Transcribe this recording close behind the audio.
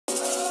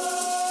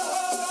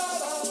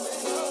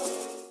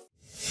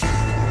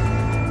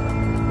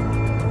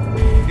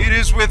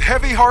is with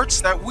heavy hearts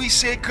that we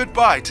say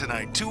goodbye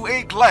tonight to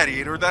a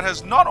gladiator that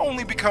has not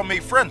only become a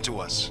friend to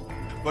us,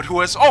 but who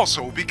has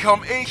also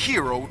become a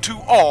hero to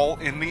all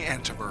in the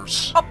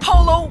Antiverse.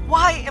 Apollo,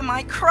 why am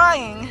I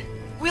crying?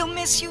 We'll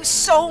miss you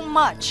so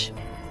much.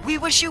 We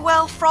wish you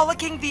well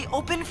frolicking the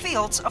open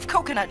fields of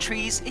coconut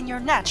trees in your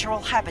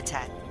natural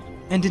habitat.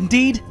 And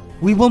indeed,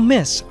 we will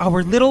miss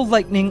our little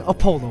lightning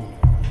Apollo.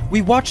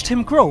 We watched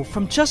him grow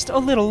from just a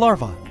little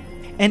larva,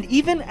 and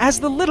even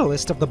as the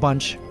littlest of the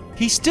bunch,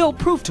 he still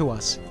proved to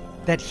us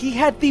that he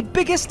had the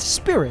biggest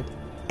spirit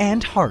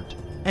and heart.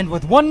 And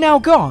with one now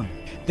gone,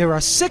 there are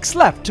 6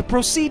 left to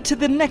proceed to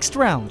the next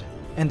round,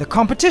 and the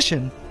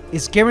competition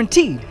is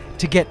guaranteed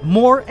to get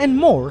more and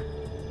more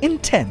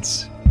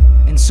intense.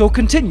 And so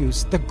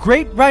continues the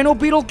great Rhino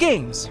Beetle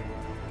Games.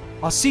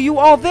 I'll see you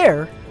all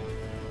there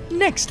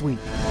next week.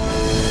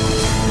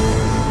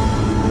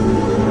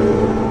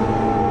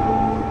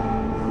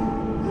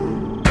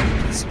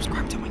 Please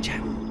subscribe to my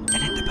channel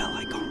and hit the bell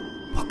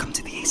icon. Welcome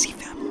to the AC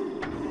family.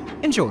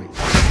 Enjoy.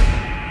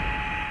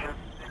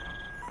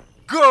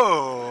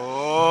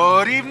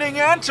 Good evening,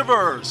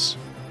 Antiverse!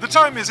 The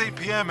time is 8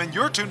 p.m. and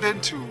you're tuned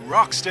in to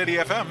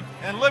Rocksteady FM,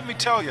 and let me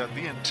tell you,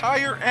 the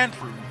entire Ant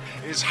Room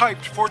is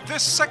hyped for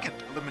this second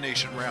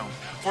elimination round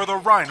for the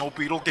Rhino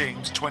Beetle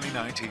Games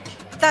 2019.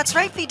 That's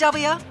right,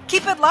 VW.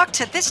 Keep it locked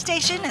to this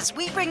station as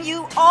we bring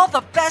you all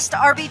the best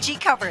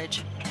RBG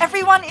coverage.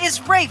 Everyone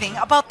is raving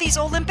about these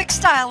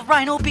Olympic-style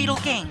Rhino Beetle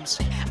Games.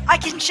 I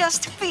can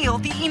just feel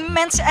the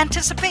immense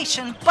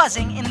anticipation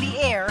buzzing in the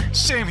air.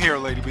 Same here,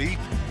 Lady B.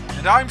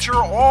 And I'm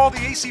sure all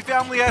the AC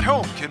family at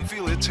home can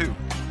feel it too.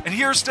 And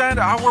here stand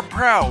our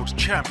proud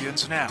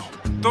champions now,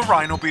 the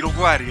Rhino Beetle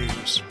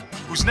Gladiators,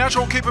 whose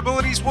natural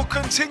capabilities will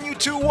continue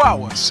to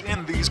wow us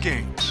in these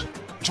games.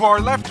 To our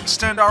left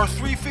stand our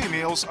 3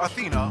 females,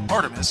 Athena,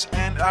 Artemis,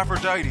 and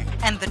Aphrodite.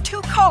 And the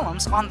 2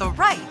 columns on the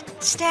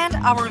right stand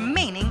our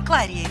remaining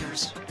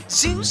gladiators: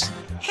 Zeus,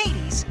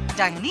 Hades,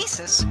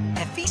 Dionysus,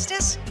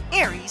 Hephaestus,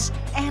 Ares,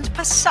 and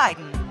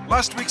Poseidon.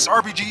 Last week's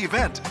RBG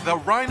event, the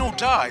Rhino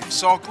Dive,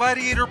 saw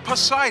gladiator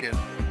Poseidon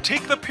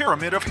take the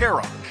Pyramid of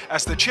Hera.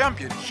 As the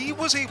champion, he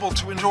was able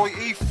to enjoy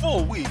a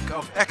full week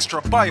of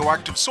extra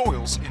bioactive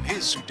soils in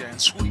his Sudan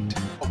suite.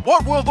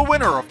 What will the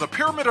winner of the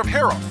Pyramid of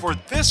Hera for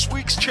this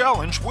week's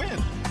challenge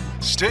win?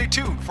 Stay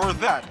tuned for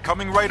that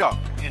coming right up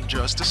in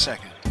just a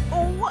second.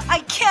 Oh,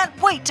 I can't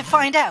wait to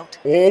find out.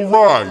 All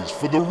rise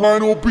for the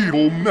Rhino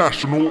Beetle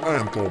National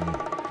Anthem.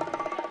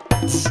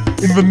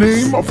 In the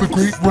name of the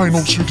great Rhino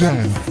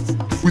Sudan,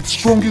 with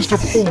strongest of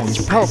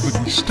horns proudly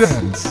we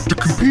stand, to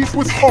compete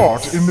with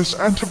heart in this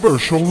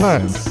antiversal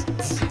land.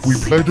 We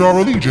pledge our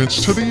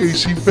allegiance to the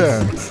AC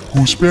fam,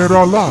 who spared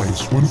our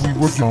lives when we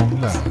were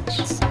young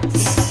lads.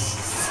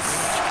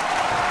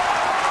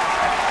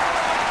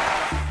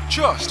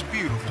 Just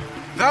beautiful.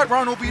 That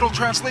Rhino Beetle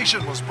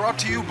translation was brought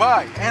to you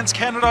by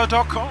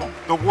AntsCanada.com,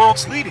 the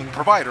world's leading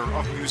provider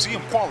of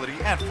museum quality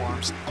ant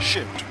farms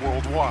shipped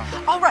worldwide.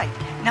 Alright,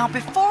 now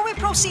before we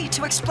proceed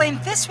to explain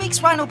this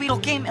week's Rhino Beetle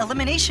Game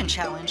Elimination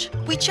Challenge,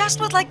 we just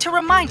would like to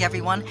remind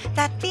everyone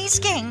that these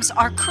games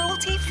are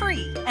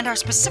cruelty-free and are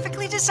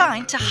specifically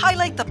designed to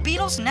highlight the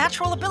beetle's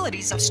natural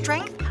abilities of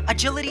strength,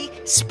 agility,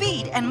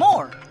 speed, and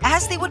more,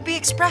 as they would be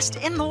expressed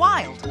in the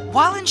wild,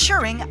 while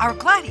ensuring our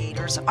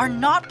gladiators are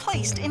not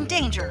placed in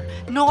danger,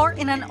 nor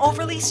in an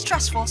overly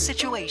stressful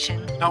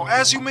situation. Now,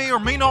 as you may or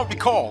may not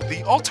recall,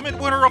 the ultimate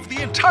winner of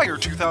the entire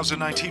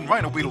 2019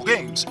 Rhino Beetle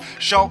Games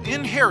shall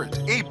inherit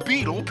a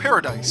beetle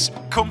paradise,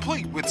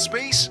 complete with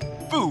space,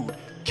 food,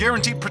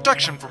 guaranteed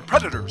protection from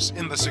predators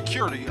in the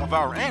security of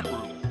our ant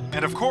room,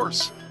 and of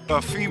course,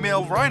 the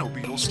female rhino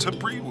beetles to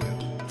breed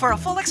with. For a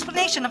full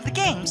explanation of the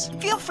games,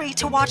 feel free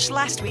to watch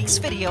last week's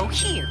video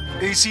here.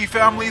 AC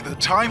family, the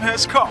time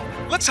has come.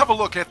 Let's have a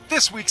look at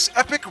this week's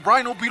epic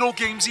Rhino Beetle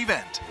Games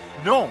event,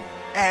 known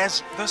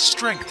as the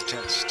Strength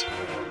Test.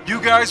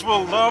 You guys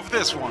will love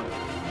this one.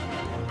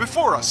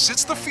 Before us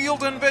sits the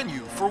field and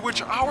venue for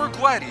which our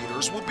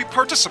gladiators will be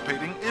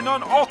participating in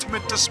an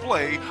ultimate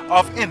display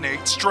of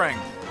innate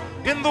strength.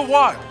 In the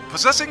wild,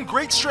 possessing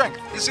great strength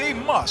is a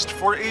must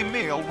for a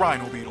male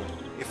rhino beetle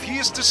if he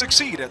is to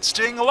succeed at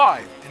staying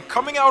alive and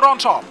coming out on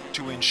top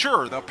to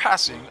ensure the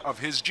passing of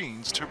his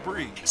genes to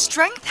breed.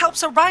 Strength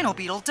helps a rhino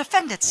beetle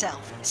defend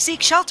itself,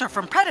 seek shelter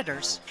from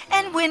predators,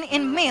 and win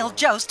in male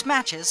joust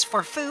matches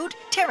for food,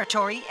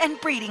 territory, and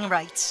breeding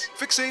rights.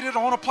 Fixated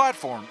on a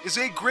platform is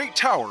a great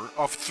tower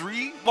of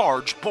 3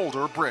 large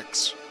boulder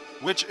bricks,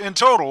 which in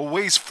total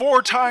weighs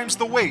 4 times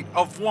the weight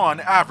of one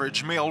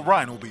average male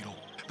rhino beetle.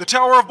 The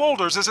tower of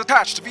boulders is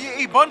attached via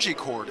a bungee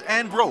cord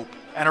and rope,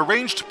 and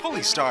arranged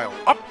pulley style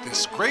up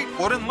this great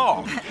wooden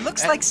log.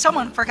 Looks like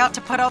someone forgot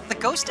to put out the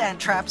ghost ant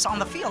traps on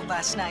the field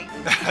last night.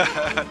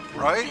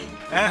 Right?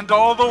 And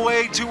all the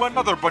way to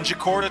another bungee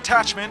cord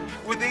attachment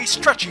with a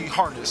stretchy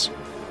harness,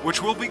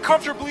 which will be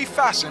comfortably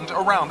fastened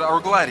around our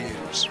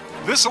gladiators.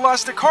 This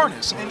elastic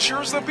harness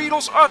ensures the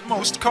beetle's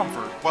utmost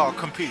comfort while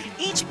competing.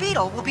 Each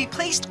beetle will be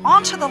placed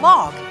onto the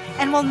log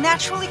and will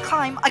naturally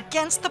climb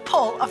against the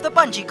pull of the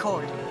bungee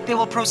cord. They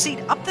will proceed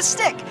up the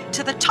stick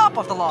to the top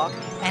of the log,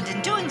 and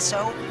in doing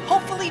so,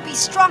 hopefully be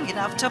strong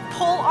enough to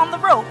pull on the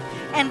rope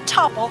and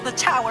topple the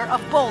tower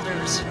of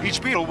boulders.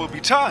 Each beetle will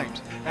be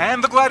timed,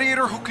 and the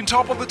gladiator who can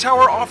topple the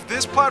tower off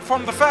this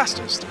platform the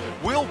fastest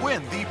will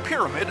win the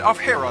Pyramid of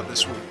Hera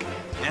this week.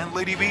 And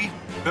Lady B,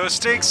 the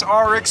stakes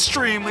are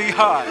extremely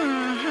high.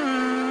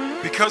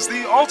 Because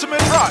the ultimate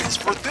prize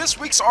for this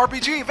week's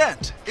RPG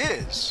event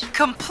is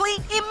complete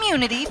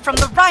immunity from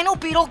the Rhino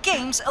Beetle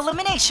Games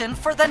elimination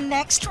for the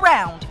next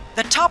round.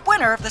 The top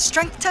winner of the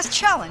Strength Test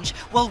Challenge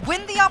will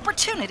win the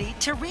opportunity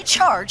to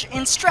recharge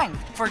in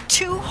strength for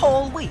 2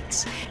 whole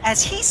weeks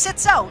as he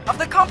sits out of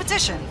the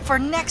competition for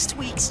next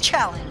week's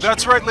challenge.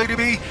 That's right, Lady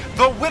B.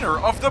 The winner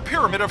of the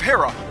Pyramid of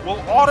Hera will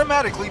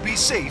automatically be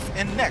safe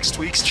in next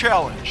week's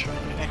challenge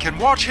and can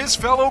watch his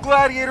fellow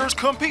gladiators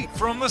compete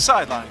from the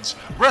sidelines,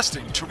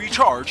 resting to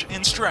recharge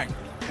in strength,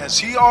 as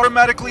he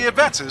automatically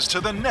advances to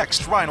the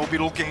next Rhino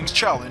Beetle Games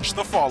challenge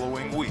the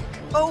following week.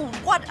 Oh,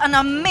 what an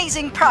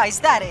amazing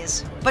prize that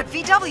is! But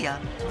VW,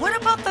 what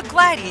about the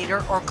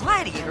gladiator or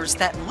gladiators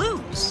that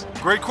lose?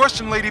 Great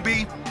question, Lady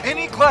B.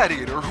 Any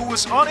gladiator who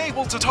is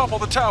unable to topple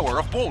the tower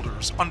of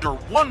boulders under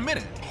 1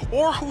 minute,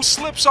 or who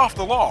slips off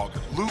the log,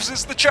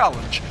 loses the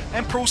challenge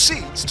and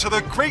proceeds to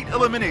the Great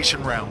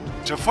Elimination Round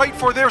to fight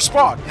for their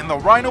spot in the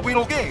Rhino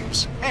Beetle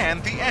Games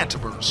and the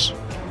Antiverse.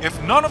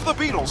 If none of the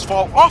beetles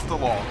fall off the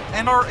log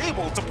and are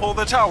able to pull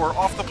the tower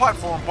off the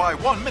platform by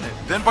 1 minute,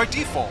 then by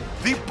default,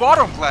 the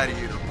bottom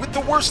gladiator with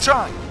the worst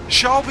time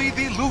shall be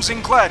the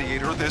losing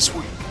gladiator this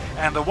week,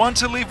 and the one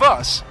to leave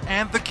us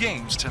and the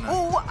games tonight.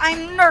 Oh,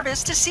 I'm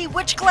nervous to see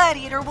which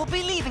gladiator will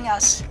be leaving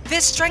us.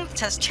 This Strength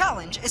Test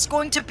Challenge is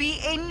going to be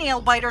a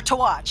nail-biter to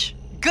watch.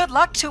 Good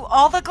luck to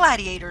all the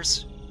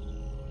gladiators.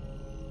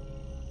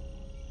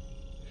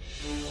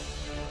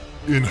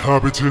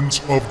 Inhabitants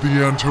of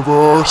the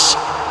Antiverse,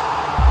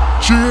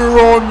 cheer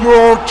on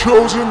your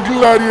chosen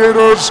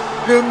gladiators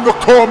in the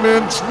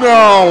comments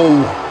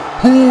now!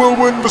 Who will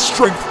win the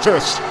strength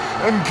test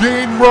and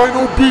gain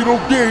Rhino Beetle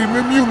Game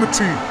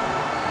immunity?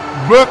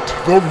 Let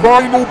the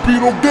Rhino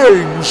Beetle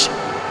Games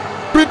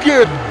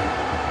begin!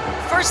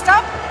 First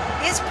up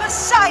is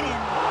Poseidon.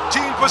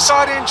 Team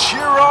Poseidon,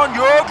 cheer on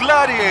your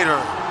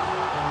gladiator!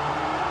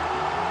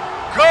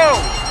 Go!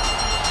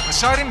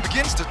 Poseidon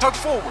begins to tug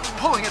forward,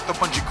 pulling at the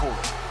bungee cord.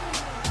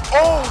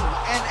 Oh,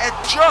 and at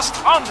just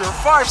under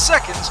 5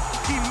 seconds,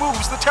 he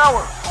moves the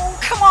tower. Oh,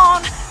 come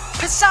on!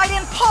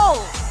 Poseidon, pull!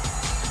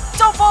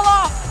 Don't fall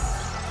off!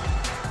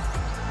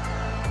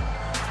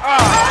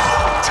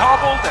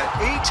 Toppled at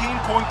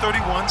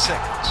 18.31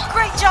 seconds.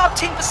 Great job,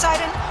 Team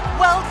Poseidon.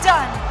 Well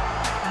done.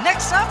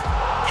 Next up,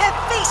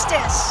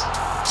 Hephaestus.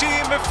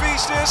 Team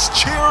Hephaestus,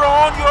 cheer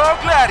on your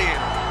gladiator.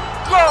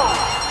 Go!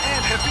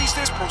 And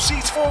Hephaestus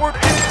proceeds forward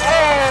and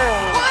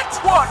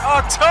What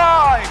a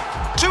time!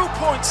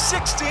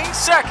 2.16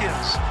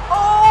 seconds.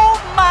 Oh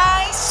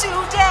my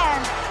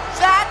Sudan!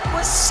 That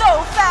was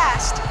so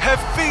fast!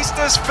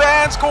 Hephaestus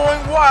fans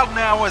going wild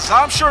now, as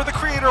I'm sure the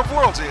creator of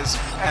Worlds is,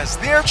 as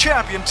their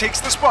champion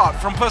takes the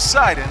spot from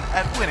Poseidon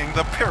at winning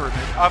the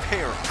Pyramid of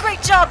Hera.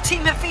 Great job,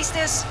 Team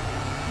Hephaestus!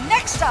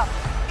 Next up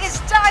is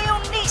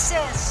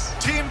Dionysus!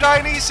 Team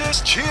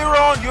Dionysus, cheer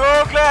on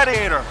your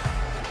gladiator!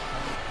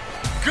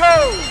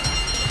 Go!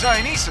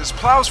 Dionysus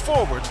plows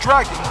forward,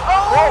 dragging... the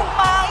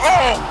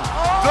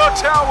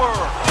tower!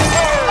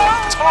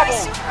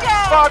 Toppled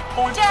at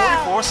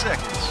 5.44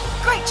 seconds.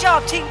 Great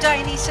job, Team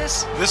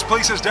Dionysus! This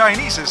places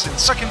Dionysus in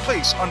second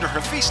place under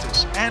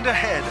Hephaestus and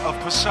ahead of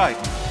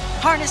Poseidon.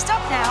 Harnessed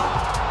up now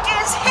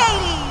is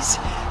Hades!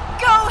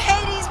 Go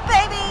Hades,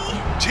 baby!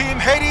 Team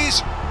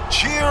Hades,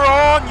 cheer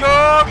on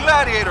your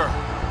gladiator!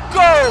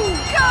 Go!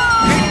 Go!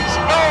 Hades,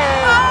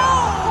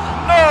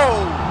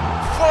 no!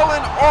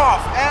 Fallen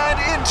off and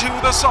into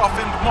the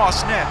softened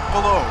moss net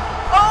below.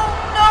 Oh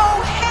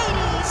no,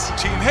 Hades!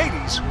 Team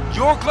Hades,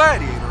 your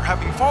gladiator,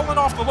 having fallen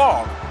off the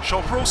log,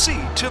 shall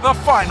proceed to the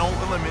final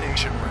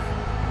elimination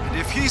round. And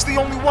if he's the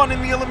only one in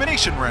the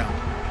elimination round,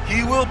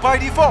 he will by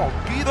default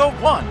be the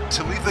one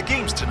to leave the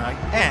games tonight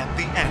and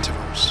the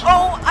Antiverse.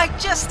 Oh, I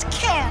just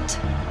can't!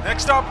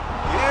 Next up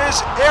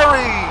is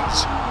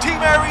Ares. Team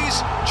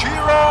Ares,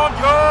 cheer on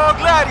your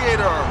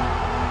gladiator.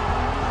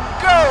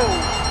 Go!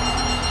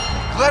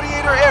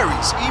 Gladiator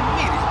Ares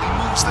immediately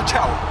moves the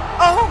tower.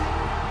 Oh!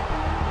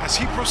 As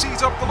he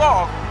proceeds up the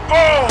log,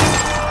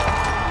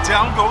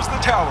 down goes the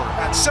tower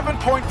at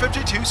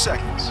 7.52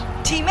 seconds.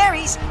 Team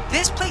Ares,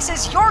 this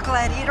places your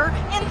gladiator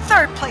in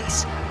third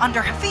place,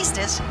 under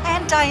Hephaestus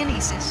and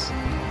Dionysus.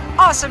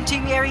 Awesome,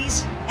 Team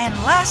Ares. And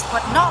last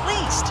but not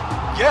least...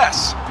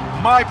 Yes,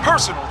 my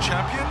personal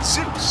champion,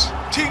 Zeus.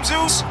 Team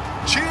Zeus,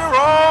 cheer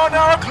on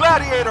our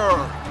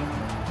gladiator!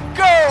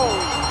 Go!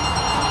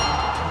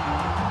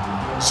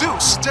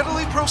 Zeus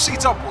steadily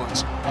proceeds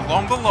upwards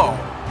along the log.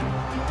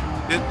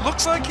 It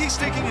looks like he's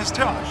taking his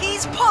time.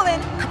 He's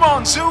pulling. Come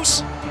on,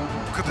 Zeus!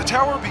 Could the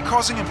tower be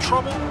causing him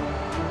trouble?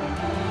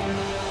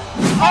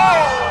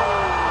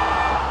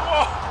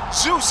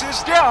 Zeus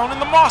is down in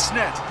the moss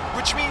net,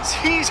 which means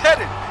he's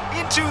headed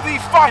into the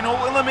final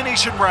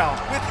elimination round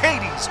with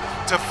Hades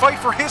to fight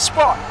for his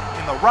spot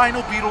in the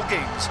Rhino Beetle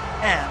Games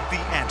and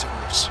the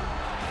Antiverse.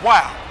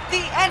 Wow.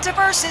 The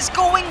Antiverse is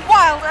going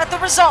wild at the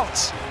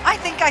results. I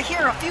think I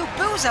hear a few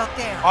boos out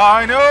there.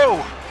 I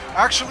know.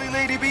 Actually,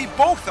 Lady B,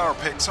 both our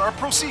picks are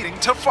proceeding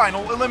to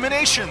final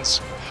eliminations.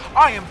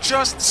 I am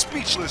just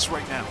speechless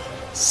right now.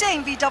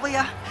 Same,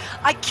 VW.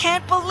 I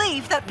can't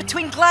believe that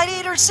between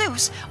Gladiator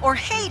Zeus or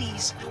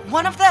Hades,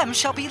 one of them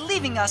shall be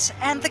leaving us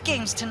and the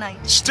games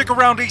tonight. Stick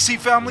around, AC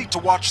family, to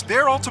watch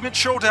their Ultimate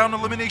Showdown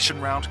elimination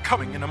round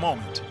coming in a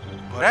moment.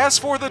 But as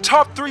for the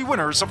top 3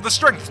 winners of the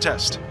strength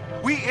test,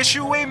 we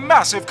issue a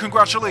massive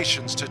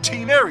congratulations to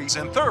Team Ares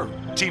in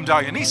 3rd, Team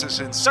Dionysus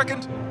in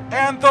 2nd,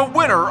 and the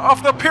winner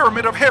of the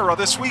Pyramid of Hera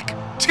this week,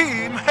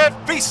 Team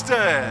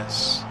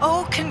Hephaestus!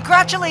 Oh,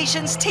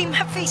 congratulations, Team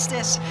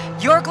Hephaestus!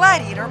 Your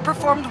gladiator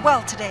performed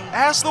well today.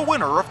 As the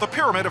winner of the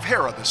Pyramid of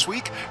Hera this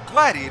week,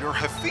 Gladiator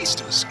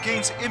Hephaestus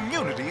gains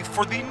immunity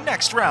for the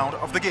next round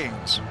of the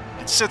games,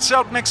 and sits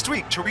out next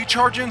week to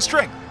recharge in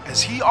strength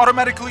as he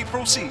automatically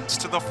proceeds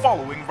to the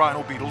following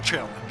Rhino Beetle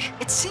Challenge.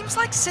 It seems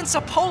like since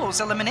Apollo's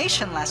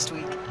elimination last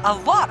week, a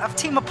lot of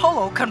Team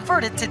Apollo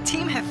converted to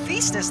Team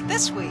Hephaestus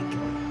this week.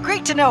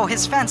 Great to know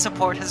his fan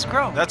support has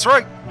grown. That's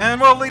right.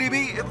 And well, Lady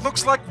B, it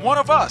looks like one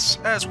of us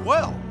as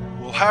well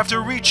will have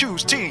to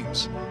re-choose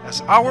teams, as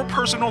our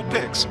personal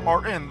picks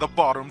are in the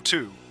bottom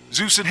 2.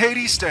 Zeus and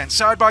Hades stand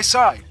side by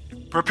side,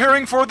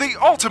 preparing for the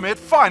ultimate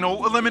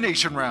final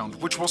elimination round,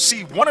 which will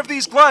see one of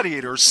these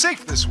gladiators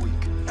safe this week,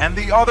 and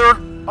the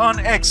other on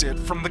exit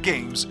from the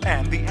games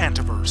and the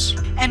Antiverse.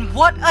 And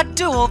what a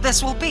duel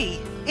this will be!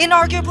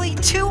 Inarguably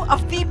 2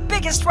 of the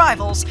biggest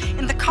rivals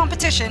in the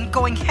competition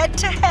going head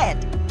to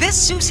head. This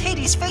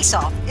Zeus-Hades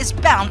face-off is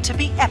bound to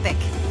be epic.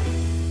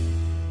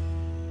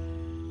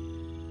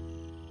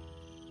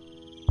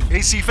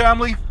 AC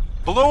family,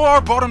 below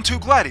our bottom 2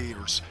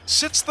 gladiators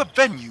sits the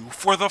venue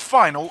for the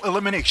final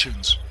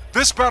eliminations.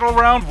 This battle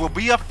round will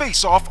be a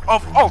face-off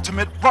of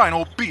ultimate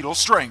Rhino Beetle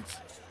strength,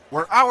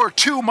 where our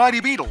 2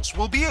 mighty beetles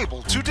will be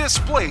able to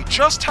display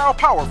just how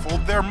powerful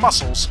their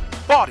muscles,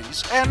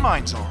 bodies, and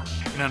minds are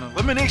in an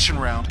elimination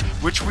round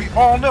which we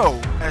all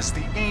know as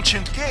the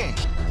ancient game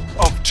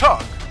of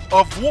tug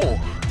of war.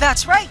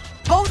 That's right.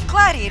 Both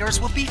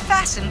gladiators will be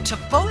fastened to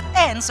both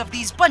ends of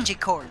these bungee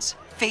cords,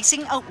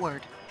 facing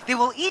outward. They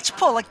will each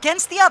pull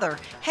against the other,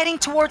 heading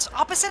towards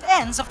opposite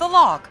ends of the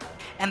log.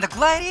 And the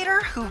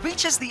gladiator who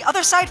reaches the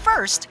other side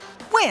first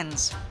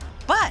wins.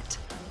 But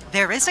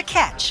there is a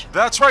catch.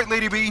 That's right,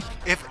 Lady B.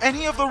 If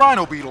any of the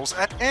Rhino Beetles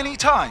at any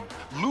time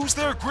lose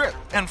their grip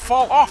and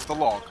fall off the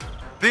log,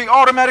 they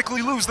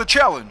automatically lose the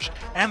challenge,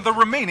 and the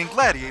remaining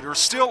gladiator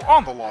still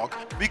on the log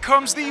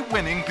becomes the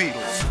winning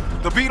beetle.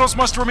 The beetles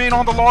must remain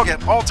on the log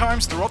at all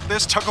times throughout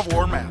this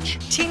tug-of-war match.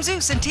 Team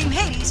Zeus and Team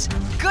Hades,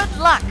 good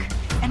luck,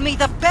 and may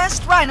the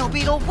best Rhino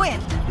Beetle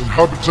win.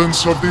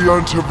 Inhabitants of the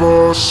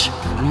Antiverse,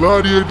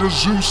 Gladiator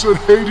Zeus and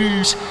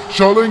Hades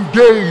shall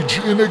engage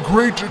in a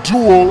great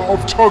duel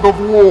of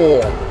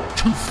tug-of-war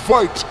to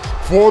fight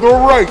for the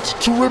right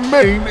to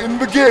remain in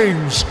the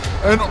games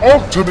and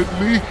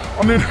ultimately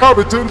an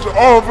inhabitant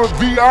of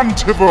the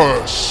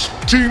Antiverse.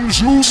 Team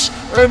Zeus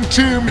and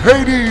Team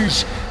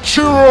Hades,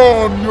 cheer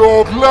on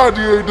your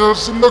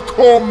gladiators in the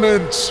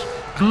comments.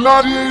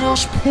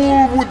 Gladiators,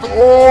 pull with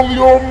all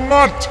your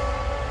might.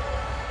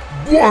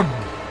 1,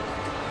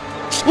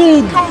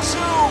 2, Go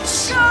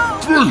Zeus! Go!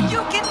 3.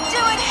 You can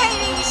do it,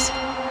 Hades!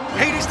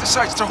 Hades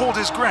decides to hold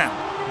his ground,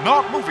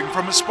 not moving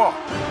from his spot,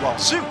 while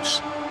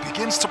Zeus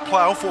begins to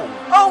plow forward.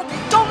 Oh,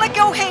 don't let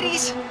go,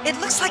 Hades! It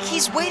looks like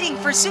he's waiting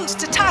for Zeus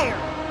to tire.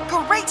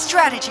 Great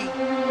strategy!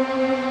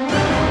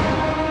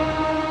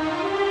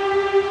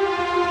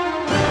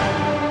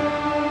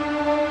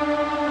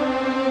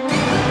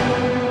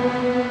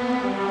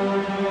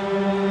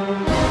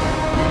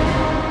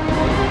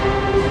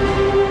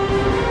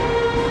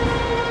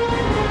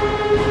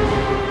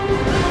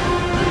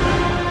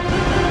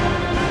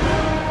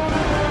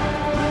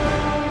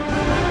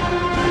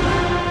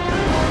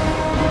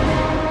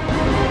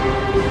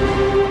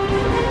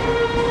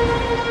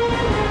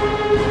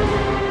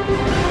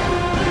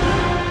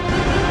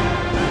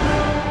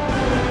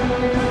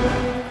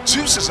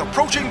 Zeus is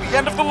approaching the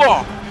end of the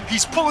log.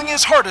 He's pulling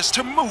his hardest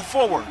to move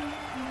forward.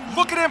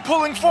 Look at him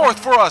pulling forth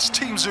for us,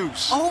 Team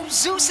Zeus. Oh,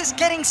 Zeus is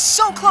getting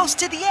so close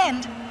to the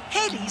end.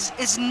 Hades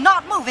is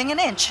not moving an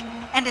inch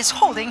and is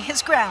holding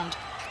his ground.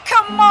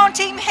 Come on,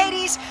 Team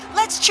Hades,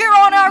 let's cheer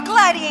on our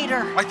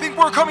gladiator. I think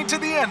we're coming to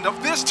the end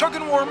of this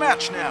tug-and-war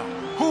match now.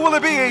 Who will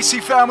it be,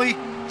 AC family?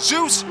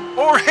 Zeus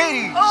or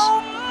Hades?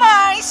 Oh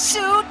my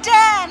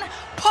Sudan!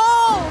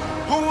 Pull!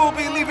 Who will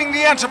be leaving the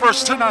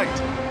Antiverse tonight?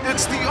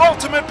 It's the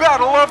ultimate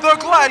battle of the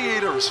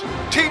gladiators.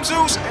 Team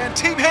Zeus and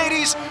Team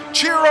Hades,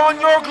 cheer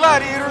on your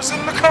gladiators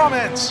in the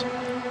comments.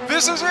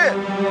 This is it.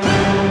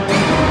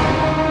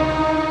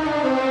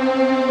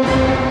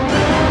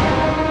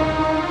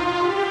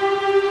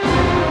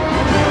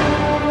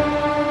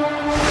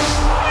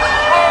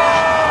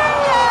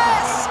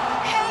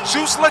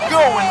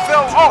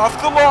 fell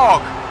off the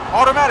log,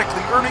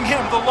 automatically earning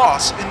him the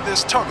loss in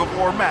this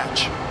tug-of-war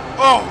match.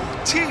 Oh,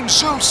 Team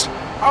Zeus,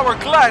 our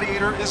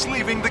gladiator is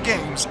leaving the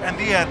games and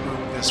the ant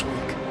room this week.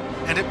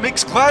 And it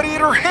makes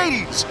Gladiator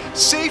Hades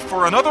safe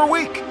for another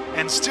week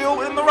and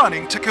still in the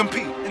running to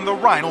compete in the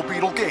Rhino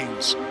Beetle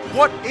Games.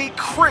 What a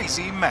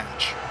crazy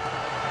match.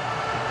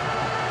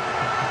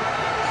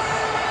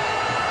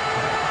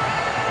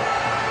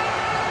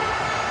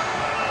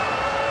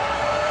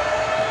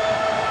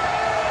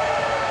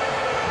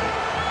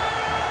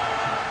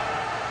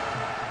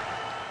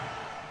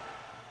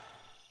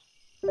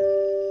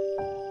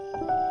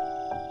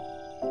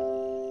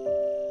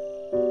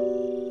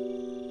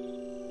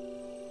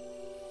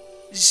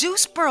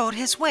 Zeus burrowed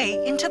his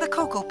way into the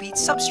cocoa peat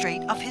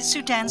substrate of his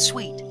Sudan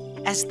suite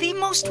as the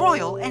most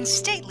royal and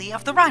stately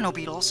of the Rhino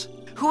Beetles,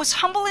 who was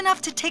humble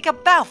enough to take a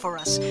bow for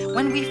us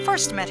when we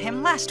first met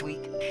him last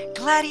week.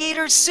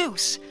 Gladiator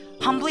Zeus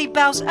humbly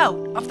bows out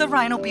of the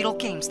Rhino Beetle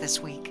Games this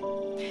week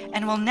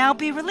and will now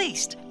be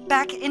released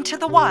back into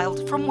the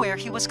wild from where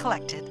he was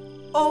collected.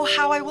 Oh,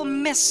 how I will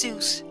miss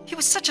Zeus. He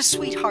was such a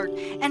sweetheart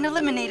and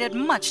eliminated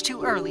much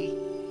too early.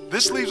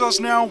 This leaves us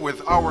now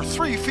with our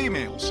 3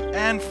 females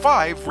and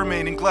 5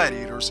 remaining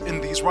gladiators in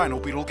these Rhino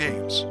Beetle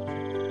Games.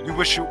 We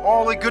wish you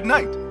all a good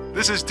night.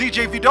 This is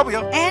DJ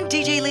VW and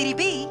DJ Lady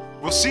B.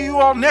 We'll see you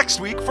all next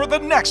week for the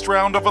next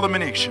round of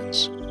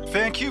eliminations.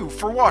 Thank you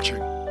for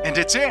watching, and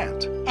it's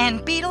Ant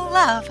and Beetle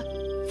Love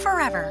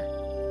forever.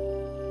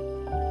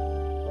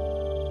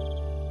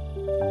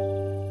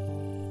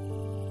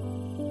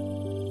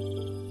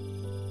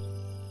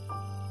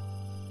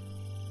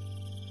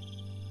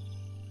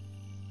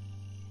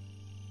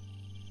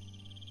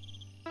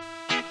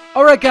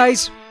 Alright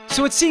guys,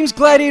 so it seems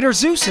Gladiator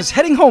Zeus is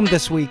heading home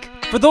this week.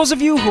 For those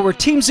of you who were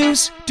Team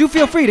Zeus, do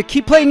feel free to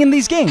keep playing in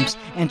these games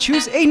and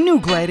choose a new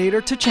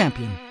gladiator to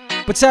champion.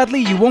 But sadly,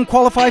 you won't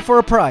qualify for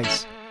a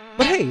prize.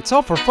 But hey, it's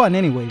all for fun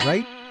anyway,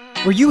 right?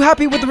 Were you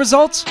happy with the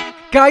results?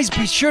 Guys,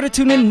 be sure to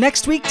tune in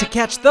next week to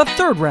catch the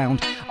 3rd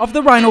round of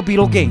the Rhino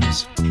Beetle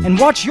Games and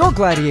watch your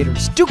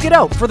gladiators duke it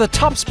out for the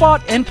top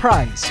spot and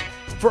prize.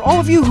 For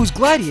all of you whose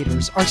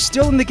gladiators are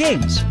still in the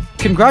games,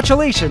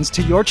 congratulations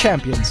to your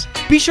champions.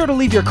 Be sure to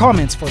leave your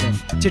comments for them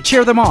to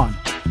cheer them on,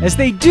 as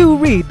they do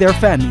read their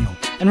fan mail.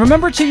 And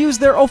remember to use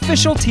their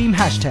official team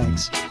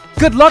hashtags.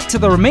 Good luck to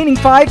the remaining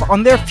 5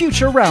 on their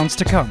future rounds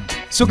to come.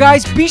 So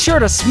guys, be sure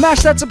to smash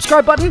that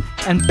subscribe button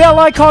and bell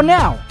icon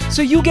now,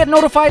 so you get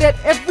notified at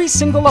every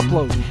single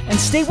upload. And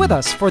stay with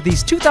us for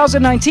these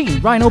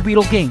 2019 Rhino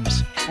Beetle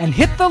Games. And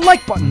hit the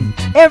like button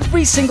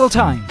every single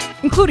time,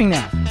 including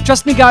now.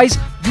 Trust me guys,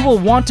 you will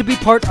want to be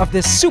part of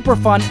this super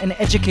fun and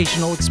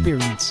educational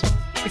experience.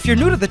 If you're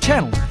new to the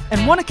channel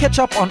and want to catch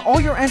up on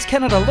all your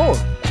AntsCanada lore,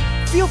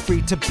 feel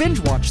free to binge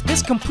watch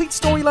this complete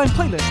storyline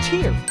playlist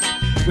here,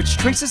 which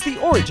traces the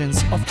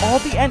origins of all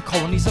the ant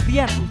colonies of the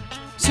ant room,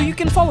 so you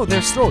can follow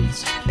their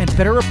stories and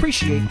better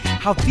appreciate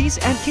how these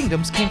ant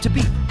kingdoms came to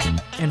be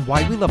and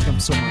why we love them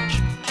so much.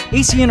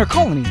 AC Inner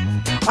Colony,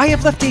 I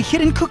have left a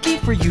hidden cookie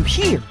for you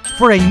here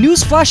for a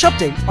newsflash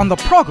update on the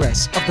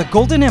progress of the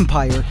Golden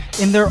Empire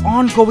in their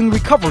ongoing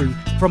recovery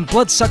from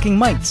blood-sucking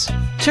mites.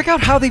 Check out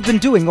how they've been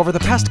doing over the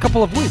past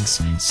couple of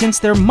weeks since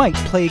their mite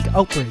plague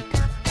outbreak.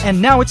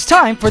 And now it's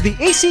time for the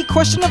AC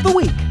question of the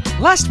week.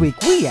 Last week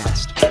we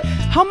asked,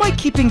 how might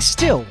keeping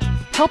still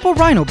help a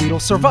rhino beetle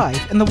survive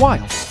in the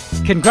wild?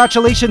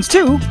 Congratulations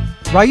to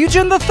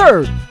Ryujin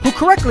III, who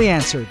correctly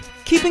answered,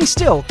 keeping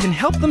still can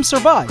help them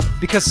survive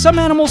because some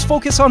animals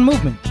focus on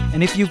movement,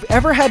 and if you've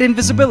ever had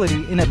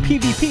invisibility in a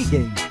PvP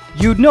game,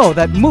 you'd know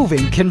that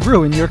moving can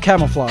ruin your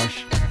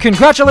camouflage.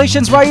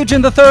 Congratulations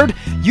Ryujin III,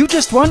 you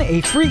just won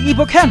a free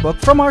ebook handbook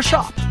from our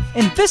shop.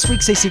 In this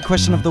week's AC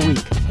question of the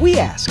week, we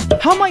ask,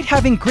 how might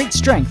having great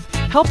strength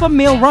help a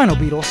male rhino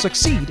beetle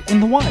succeed in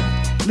the wild?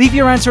 Leave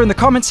your answer in the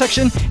comment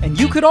section, and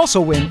you could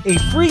also win a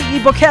free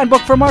ebook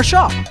handbook from our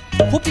shop.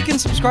 Hope you can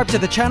subscribe to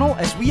the channel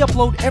as we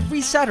upload every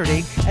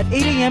Saturday at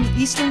 8 AM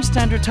Eastern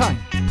Standard Time.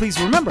 Please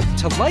remember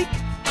to like,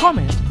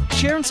 comment,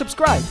 share, and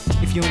subscribe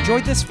if you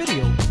enjoyed this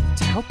video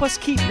to help us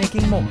keep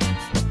making more.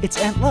 It's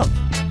Ant Love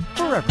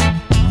forever.